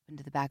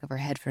into the back of her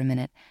head for a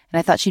minute, and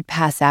I thought she'd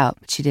pass out,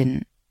 but she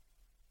didn't.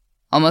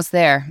 "Almost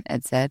there,"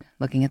 Ed said,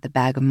 looking at the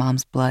bag of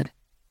Mom's blood.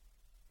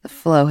 The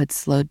flow had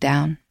slowed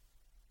down.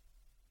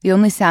 The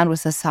only sound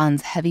was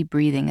Hassan's heavy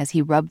breathing as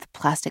he rubbed the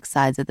plastic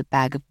sides of the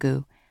bag of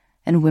goo,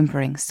 and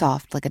whimpering,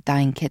 soft like a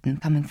dying kitten,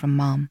 coming from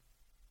Mom.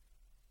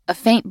 A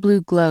faint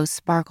blue glow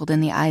sparkled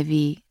in the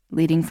IV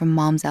leading from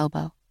Mom's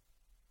elbow.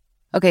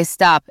 "Okay,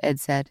 stop," Ed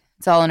said.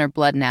 "It's all in her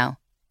blood now."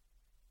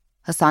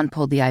 Hassan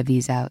pulled the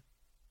IVs out.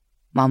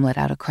 Mom let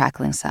out a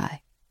crackling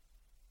sigh.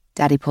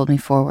 Daddy pulled me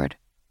forward.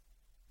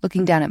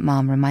 Looking down at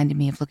Mom reminded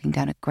me of looking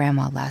down at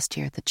Grandma last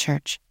year at the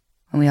church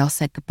when we all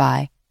said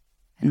goodbye,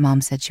 and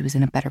Mom said she was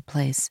in a better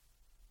place,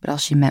 but all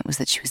she meant was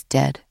that she was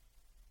dead.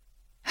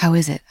 "How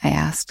is it?" I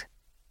asked.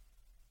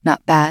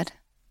 "Not bad,"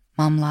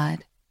 Mom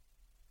lied.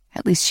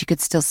 At least she could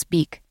still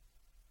speak.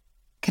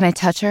 "Can I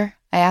touch her?"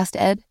 I asked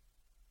Ed.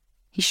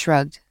 He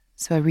shrugged,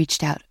 so I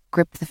reached out,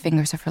 gripped the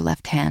fingers of her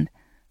left hand.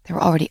 They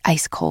were already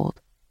ice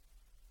cold.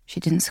 She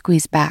didn't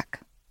squeeze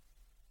back.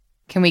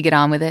 "Can we get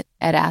on with it?"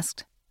 Ed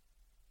asked.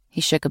 He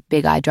shook a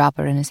big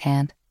eyedropper in his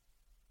hand.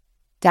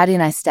 Daddy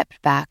and I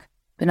stepped back,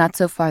 but not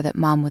so far that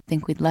Mom would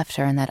think we'd left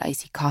her in that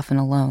icy coffin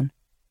alone.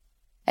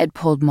 Ed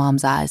pulled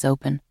Mom's eyes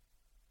open.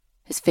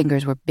 His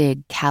fingers were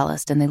big,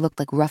 calloused, and they looked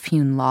like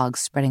rough-hewn logs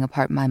spreading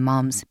apart my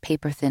Mom's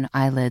paper-thin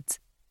eyelids.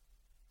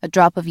 A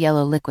drop of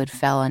yellow liquid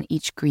fell on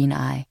each green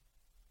eye.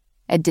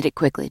 Ed did it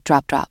quickly,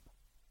 drop, drop.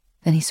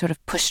 Then he sort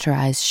of pushed her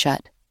eyes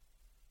shut.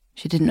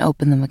 She didn't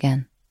open them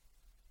again.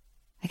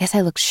 I guess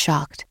I looked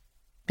shocked,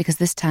 because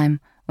this time,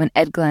 when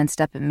Ed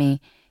glanced up at me,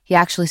 he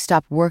actually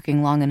stopped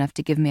working long enough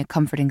to give me a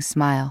comforting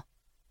smile.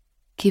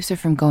 "Keeps her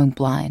from going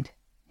blind,"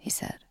 he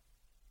said.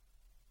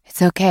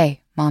 "It's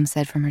okay," Mom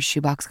said from her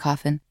shoebox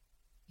coffin.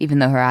 Even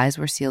though her eyes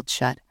were sealed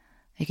shut,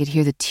 I could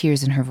hear the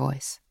tears in her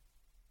voice.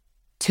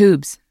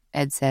 "Tubes,"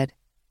 Ed said,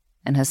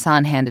 and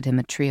Hassan handed him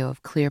a trio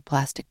of clear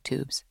plastic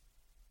tubes.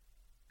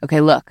 "Okay,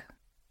 look."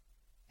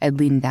 Ed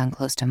leaned down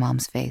close to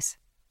Mom's face.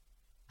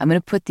 "I'm going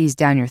to put these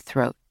down your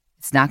throat.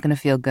 It's not going to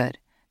feel good.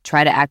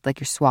 Try to act like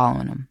you're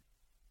swallowing them."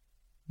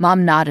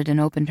 Mom nodded and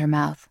opened her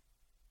mouth.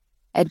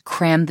 Ed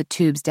crammed the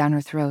tubes down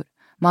her throat.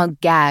 Mom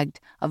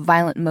gagged, a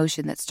violent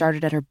motion that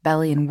started at her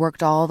belly and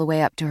worked all the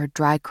way up to her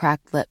dry,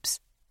 cracked lips.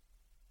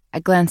 I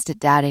glanced at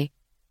Daddy.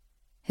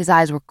 His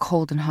eyes were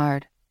cold and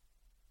hard.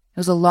 It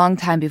was a long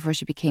time before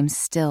she became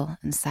still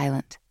and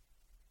silent.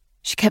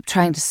 She kept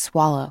trying to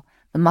swallow,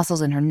 the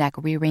muscles in her neck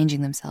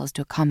rearranging themselves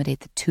to accommodate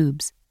the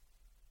tubes.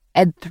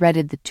 Ed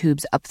threaded the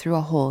tubes up through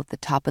a hole at the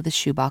top of the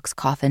shoebox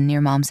coffin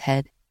near Mom's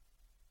head.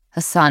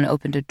 Hassan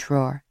opened a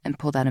drawer and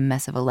pulled out a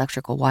mess of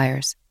electrical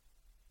wires.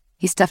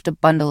 He stuffed a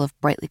bundle of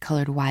brightly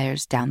colored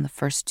wires down the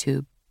first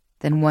tube,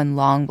 then one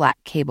long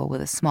black cable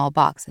with a small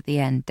box at the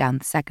end down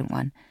the second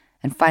one,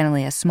 and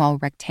finally a small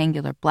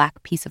rectangular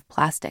black piece of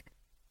plastic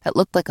that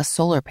looked like a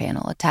solar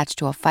panel attached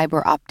to a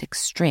fiber optic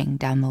string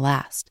down the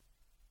last.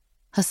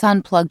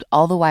 Hassan plugged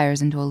all the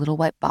wires into a little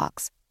white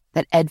box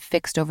that Ed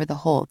fixed over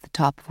the hole at the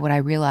top of what I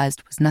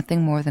realized was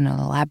nothing more than an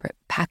elaborate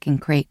packing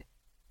crate.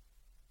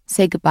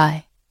 "Say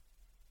goodbye."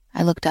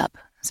 I looked up,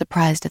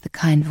 surprised at the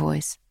kind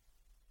voice.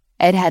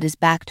 Ed had his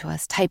back to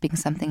us, typing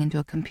something into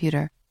a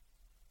computer.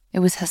 It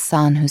was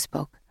Hassan who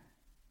spoke.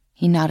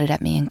 He nodded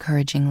at me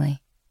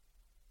encouragingly.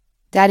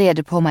 Daddy had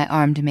to pull my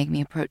arm to make me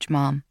approach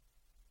Mom.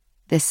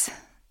 This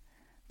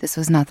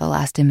was not the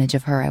last image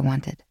of her I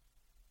wanted.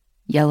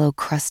 Yellow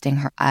crusting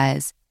her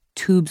eyes,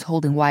 tubes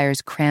holding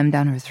wires crammed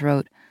down her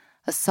throat,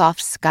 a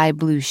soft sky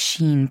blue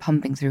sheen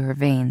pumping through her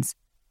veins.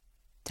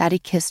 Daddy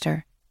kissed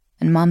her,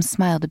 and Mom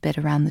smiled a bit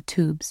around the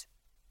tubes.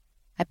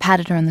 I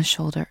patted her on the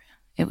shoulder.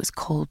 It was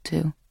cold,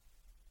 too.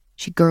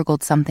 She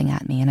gurgled something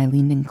at me, and I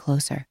leaned in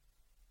closer.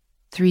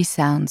 3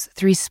 sounds,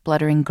 3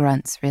 spluttering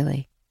grunts,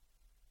 really.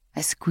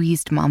 I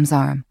squeezed Mom's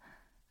arm.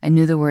 I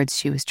knew the words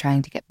she was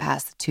trying to get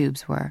past the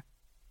tubes were,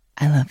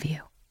 "I love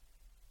you."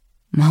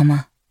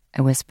 "Mama,"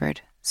 I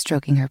whispered,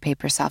 stroking her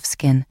paper-soft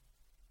skin.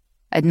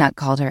 I'd not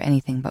called her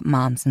anything but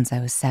Mom since I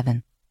was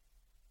 7.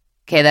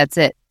 "Okay, that's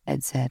it,"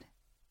 Ed said.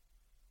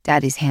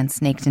 Daddy's hand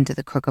snaked into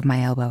the crook of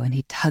my elbow, and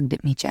he tugged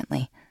at me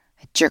gently.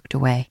 I jerked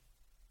away.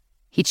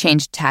 He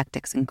changed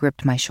tactics and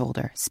gripped my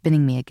shoulder,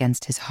 spinning me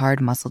against his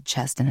hard-muscled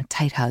chest in a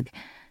tight hug,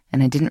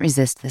 and I didn't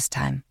resist this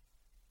time.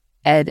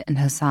 Ed and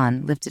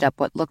Hassan lifted up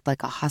what looked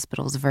like a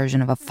hospital's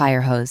version of a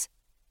fire hose,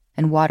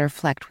 and water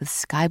flecked with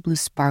sky-blue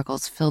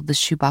sparkles filled the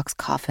shoebox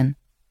coffin.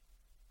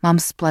 Mom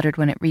spluttered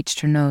when it reached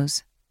her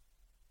nose.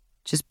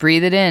 "Just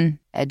breathe it in,"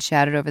 Ed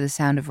shouted over the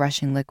sound of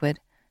rushing liquid.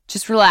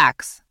 "Just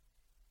relax."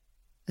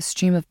 A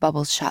stream of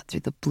bubbles shot through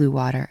the blue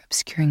water,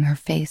 obscuring her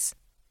face.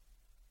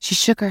 She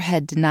shook her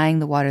head, denying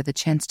the water the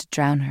chance to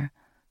drown her,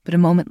 but a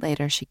moment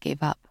later she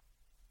gave up.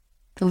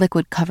 The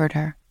liquid covered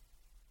her.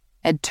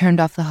 Ed turned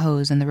off the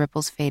hose and the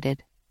ripples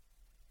faded.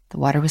 The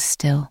water was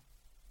still.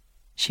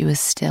 She was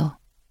still.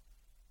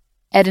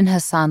 Ed and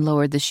Hassan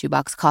lowered the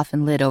shoebox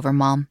coffin lid over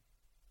Mom.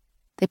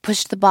 They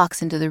pushed the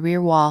box into the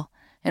rear wall,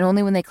 and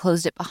only when they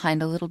closed it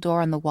behind a little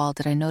door on the wall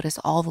did I notice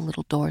all the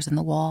little doors in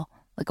the wall,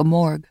 like a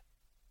morgue.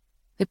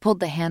 They pulled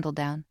the handle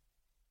down.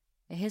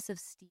 A hiss of steam